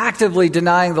Christ, actively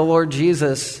denying the Lord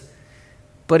Jesus.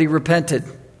 But he repented,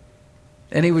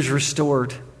 and he was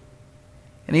restored.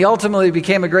 And he ultimately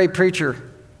became a great preacher.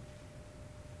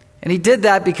 And he did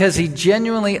that because he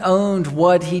genuinely owned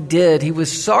what he did. He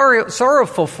was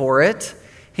sorrowful for it.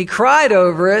 He cried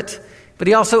over it, but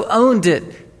he also owned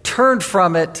it, turned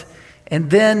from it, and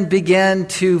then began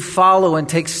to follow and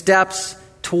take steps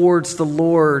towards the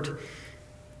Lord.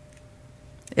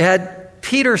 Had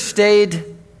Peter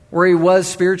stayed where he was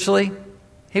spiritually,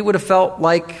 he would have felt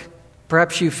like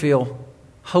perhaps you feel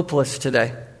hopeless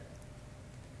today.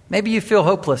 Maybe you feel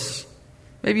hopeless.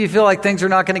 Maybe you feel like things are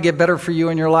not going to get better for you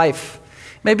in your life.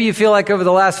 Maybe you feel like over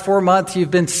the last 4 months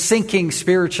you've been sinking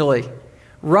spiritually,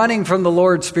 running from the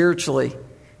Lord spiritually,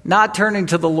 not turning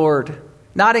to the Lord,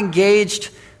 not engaged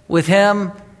with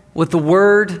Him, with the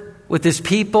Word, with His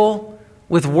people,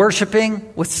 with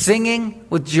worshiping, with singing,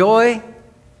 with joy.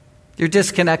 You're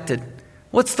disconnected.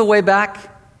 What's the way back?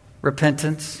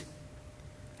 Repentance.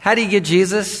 How do you get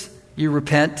Jesus? You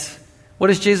repent. What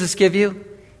does Jesus give you?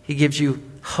 He gives you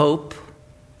hope.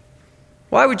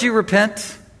 Why would you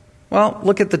repent? Well,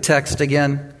 look at the text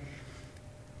again.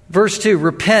 Verse 2,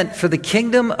 repent, for the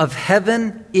kingdom of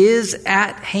heaven is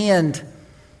at hand.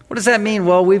 What does that mean?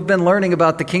 Well, we've been learning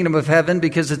about the kingdom of heaven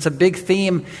because it's a big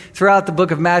theme throughout the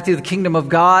book of Matthew, the kingdom of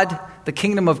God, the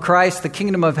kingdom of Christ, the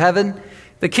kingdom of heaven.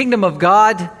 The kingdom of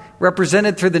God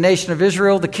represented through the nation of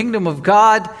Israel, the kingdom of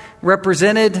God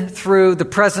represented through the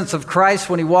presence of Christ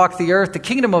when he walked the earth, the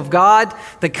kingdom of God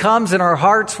that comes in our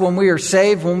hearts when we are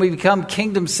saved, when we become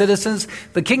kingdom citizens,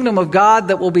 the kingdom of God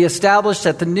that will be established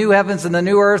at the new heavens and the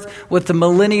new earth with the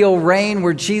millennial reign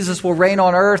where Jesus will reign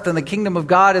on earth, and the kingdom of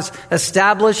God is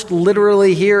established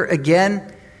literally here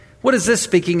again. What is this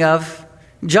speaking of?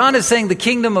 John is saying the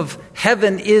kingdom of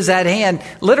heaven is at hand.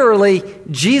 Literally,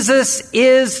 Jesus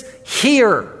is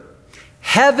here.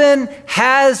 Heaven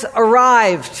has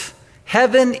arrived.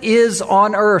 Heaven is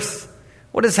on earth.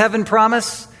 What does heaven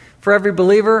promise for every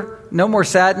believer? No more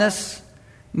sadness,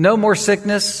 no more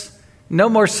sickness, no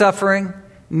more suffering,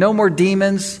 no more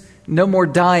demons, no more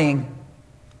dying.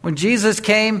 When Jesus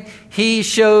came, he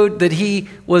showed that he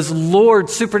was Lord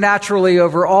supernaturally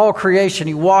over all creation.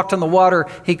 He walked on the water.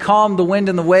 He calmed the wind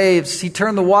and the waves. He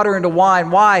turned the water into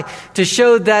wine. Why? To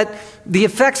show that the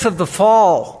effects of the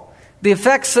fall, the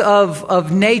effects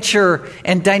of nature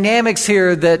and dynamics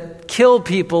here that kill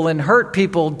people and hurt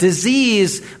people,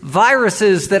 disease,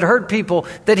 viruses that hurt people,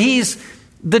 that he's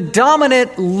the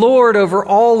dominant Lord over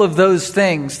all of those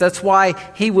things. That's why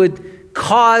he would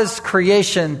cause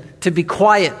creation to be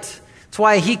quiet. That's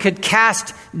why he could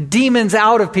cast demons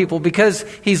out of people, because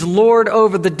he's Lord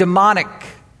over the demonic.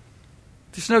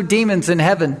 There's no demons in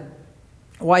heaven.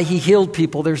 Why he healed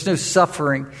people. There's no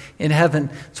suffering in heaven.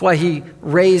 That's why he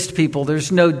raised people.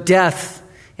 There's no death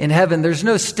in heaven. There's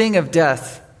no sting of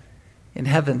death in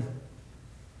heaven.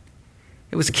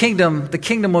 It was kingdom. The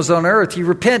kingdom was on earth. You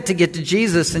repent to get to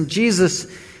Jesus, and Jesus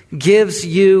gives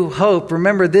you hope.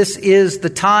 Remember, this is the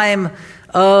time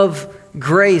of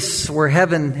grace where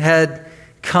heaven had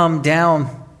come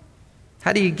down.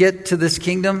 How do you get to this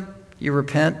kingdom? You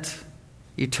repent.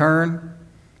 You turn.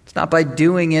 It's not by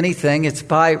doing anything. It's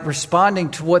by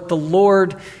responding to what the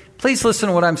Lord... Please listen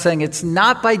to what I'm saying. It's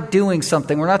not by doing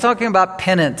something. We're not talking about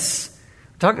penance.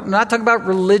 We're not talking about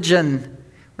religion.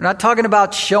 We're not talking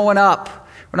about showing up.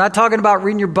 We're not talking about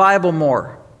reading your Bible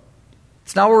more.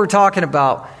 It's not what we're talking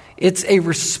about. It's a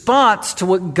response to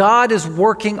what God is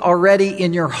working already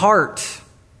in your heart.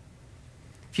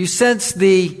 If you sense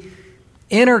the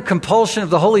inner compulsion of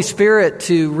the Holy Spirit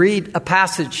to read a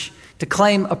passage, to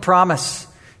claim a promise,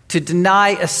 to deny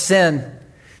a sin,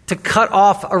 to cut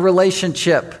off a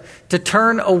relationship, to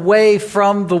turn away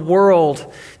from the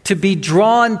world, to be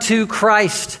drawn to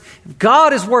Christ. If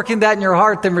God is working that in your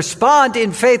heart, then respond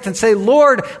in faith and say,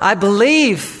 Lord, I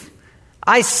believe.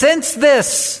 I sense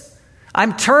this.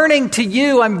 I'm turning to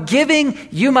you. I'm giving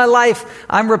you my life.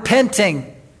 I'm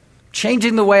repenting,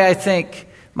 changing the way I think.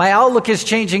 My outlook is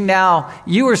changing now.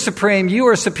 You are supreme. You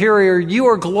are superior. You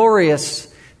are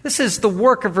glorious. This is the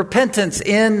work of repentance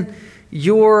in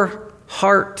your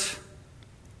heart.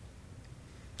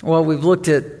 Well, we've looked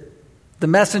at the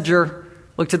messenger,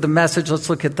 looked at the message. Let's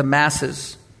look at the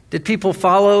masses. Did people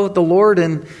follow the Lord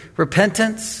in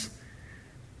repentance?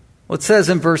 Well, it says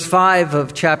in verse 5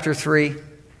 of chapter 3,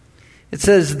 it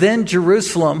says, Then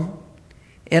Jerusalem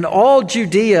and all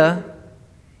Judea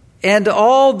and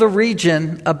all the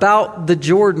region about the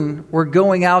Jordan were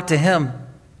going out to him.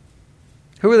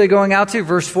 Who were they going out to?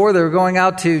 Verse 4, they were going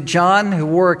out to John, who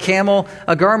wore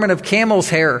a garment of camel's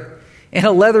hair and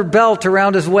a leather belt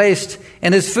around his waist,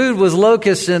 and his food was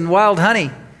locusts and wild honey.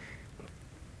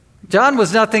 John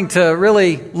was nothing to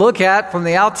really look at from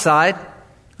the outside.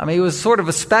 I mean, he was sort of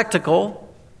a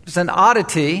spectacle. It was an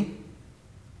oddity. He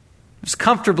was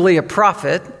comfortably a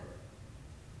prophet.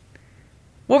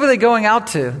 What were they going out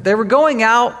to? They were going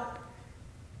out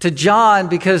to John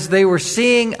because they were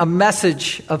seeing a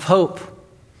message of hope.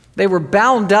 They were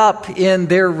bound up in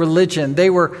their religion. They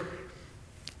were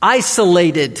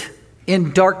isolated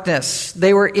in darkness.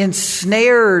 They were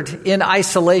ensnared in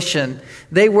isolation.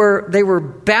 They were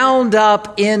bound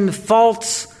up in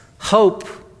false hope.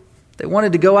 They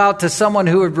wanted to go out to someone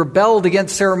who had rebelled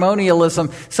against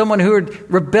ceremonialism, someone who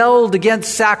had rebelled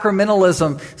against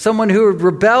sacramentalism, someone who had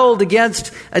rebelled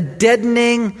against a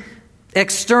deadening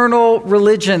external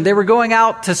religion. They were going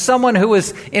out to someone who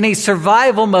was in a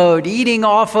survival mode, eating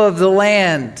off of the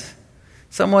land,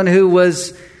 someone who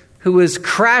was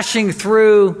crashing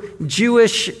through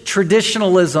Jewish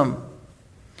traditionalism.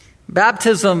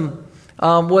 Baptism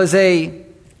was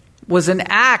an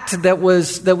act that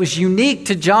was unique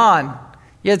to John.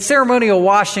 You had ceremonial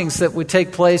washings that would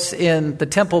take place in the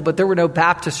temple, but there were no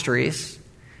baptistries,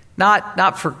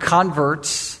 not for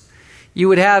converts. You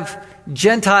would have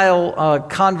Gentile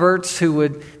converts who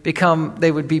would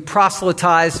be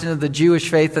proselytized into the Jewish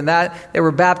faith, and that they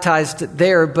were baptized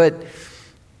there. But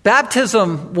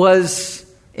baptism was,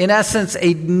 in essence,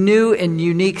 a new and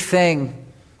unique thing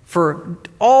for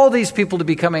all these people to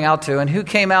be coming out to. And who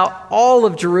came out? All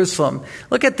of Jerusalem.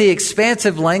 Look at the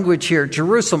expansive language here.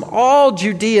 Jerusalem, all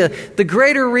Judea, the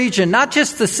greater region, not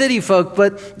just the city folk,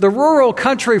 but the rural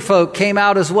country folk came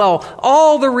out as well.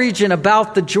 All the region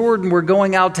about the Jordan were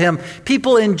going out to him.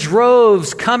 People in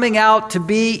droves coming out to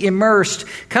be immersed,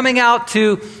 coming out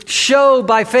to show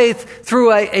by faith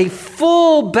through a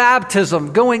full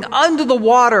baptism, going under the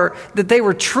water, that they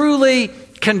were truly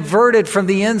converted from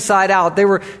the inside out. They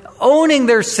were owning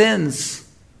their sins,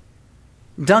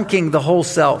 dunking the whole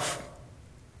self.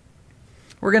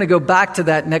 We're going to go back to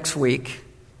that next week.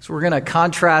 So we're going to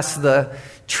contrast the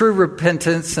true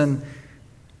repentance and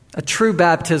a true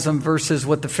baptism versus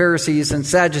what the Pharisees and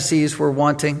Sadducees were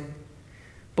wanting.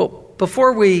 But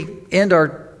before we end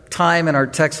our time in our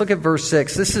text, look at verse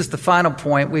 6. This is the final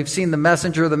point. We've seen the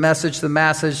messenger, the message, the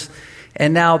message,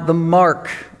 and now the mark,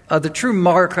 the true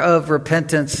mark of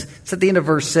repentance. It's at the end of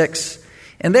verse 6.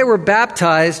 And they were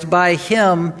baptized by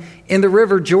him in the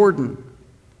river Jordan,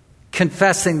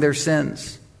 confessing their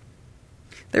sins.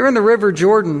 They were in the river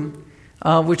Jordan,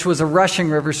 which was a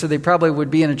rushing river, so they probably would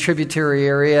be in a tributary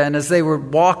area. And as they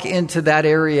would walk into that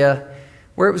area,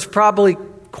 where it was probably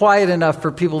quiet enough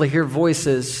for people to hear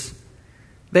voices,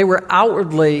 they were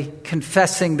outwardly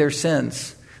confessing their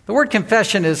sins. The word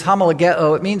confession is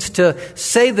homologeo. It means to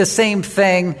say the same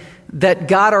thing that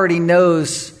God already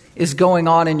knows is going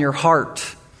on in your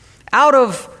heart. Out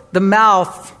of the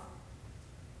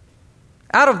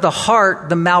heart,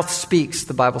 the mouth speaks,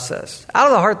 the Bible says. Out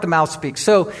of the heart, the mouth speaks.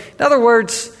 So, in other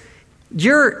words,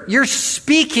 you're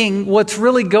speaking what's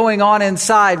really going on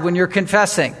inside when you're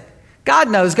confessing. God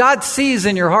knows. God sees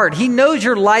in your heart. He knows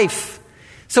your life.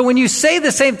 So when you say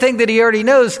the same thing that he already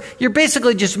knows, you're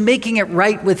basically just making it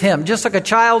right with him. Just like a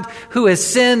child who has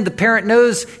sinned, the parent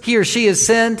knows he or she has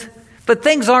sinned, but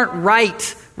things aren't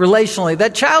right relationally.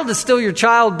 That child is still your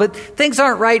child, but things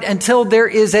aren't right until there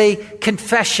is a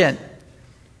confession.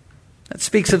 That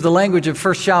speaks of the language of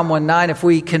 1 John 1:9. If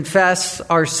we confess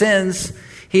our sins,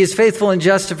 he is faithful and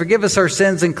just to forgive us our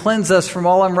sins and cleanse us from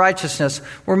all unrighteousness.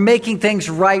 We're making things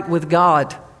right with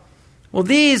God. Well,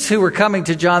 these who were coming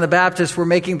to John the Baptist were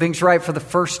making things right for the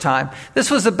first time. This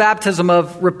was a baptism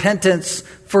of repentance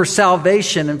for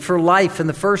salvation and for life in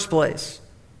the first place.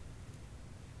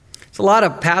 There's a lot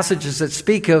of passages that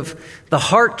speak of the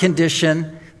heart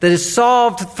condition that is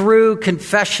solved through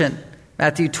confession.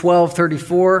 Matthew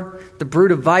 12:34, the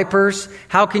brood of vipers.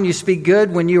 How can you speak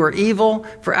good when you are evil?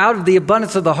 For out of the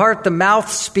abundance of the heart, the mouth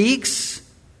speaks.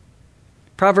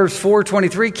 Proverbs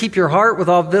 4:23, keep your heart with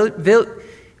all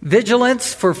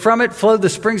vigilance, for from it flow the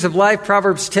springs of life.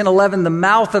 Proverbs 10:11, the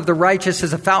mouth of the righteous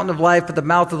is a fountain of life, but the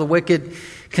mouth of the wicked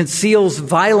conceals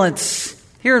violence.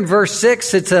 Here in verse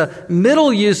 6, it's a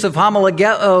middle use of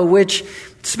homologeo, which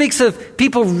speaks of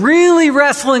people really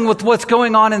wrestling with what's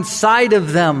going on inside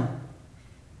of them.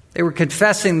 They were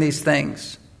confessing these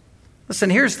things.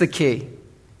 Listen, here's the key.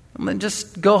 I'm going to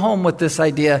just go home with this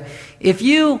idea. If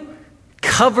you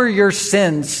cover your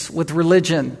sins with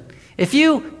religion, if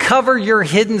you cover your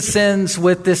hidden sins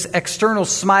with this external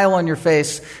smile on your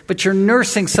face, but you're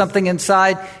nursing something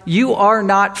inside, you are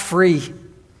not free.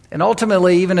 And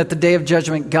ultimately, even at the day of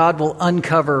judgment, God will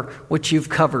uncover what you've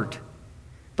covered.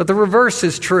 But the reverse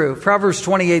is true. Proverbs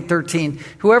 28:13,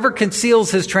 whoever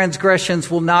conceals his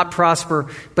transgressions will not prosper,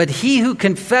 but he who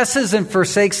confesses and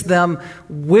forsakes them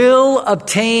will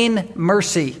obtain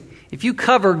mercy. If you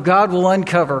cover, God will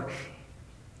uncover.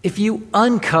 If you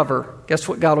uncover, guess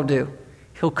what God will do?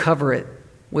 He'll cover it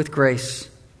with grace.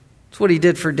 That's what he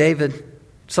did for David.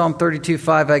 Psalm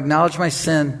 32:5, I acknowledge my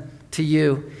sin to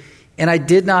you, and I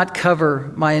did not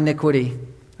cover my iniquity.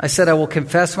 I said, I will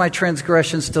confess my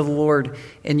transgressions to the Lord,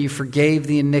 and you forgave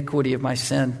the iniquity of my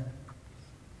sin.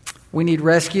 We need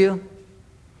rescue.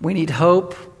 We need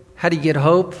hope. How do you get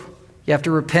hope? You have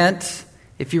to repent.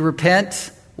 If you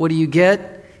repent, what do you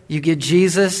get? You get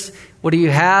Jesus. What do you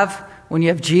have? When you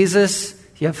have Jesus,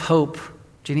 you have hope.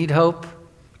 Do you need hope?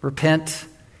 Repent.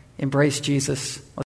 Embrace Jesus.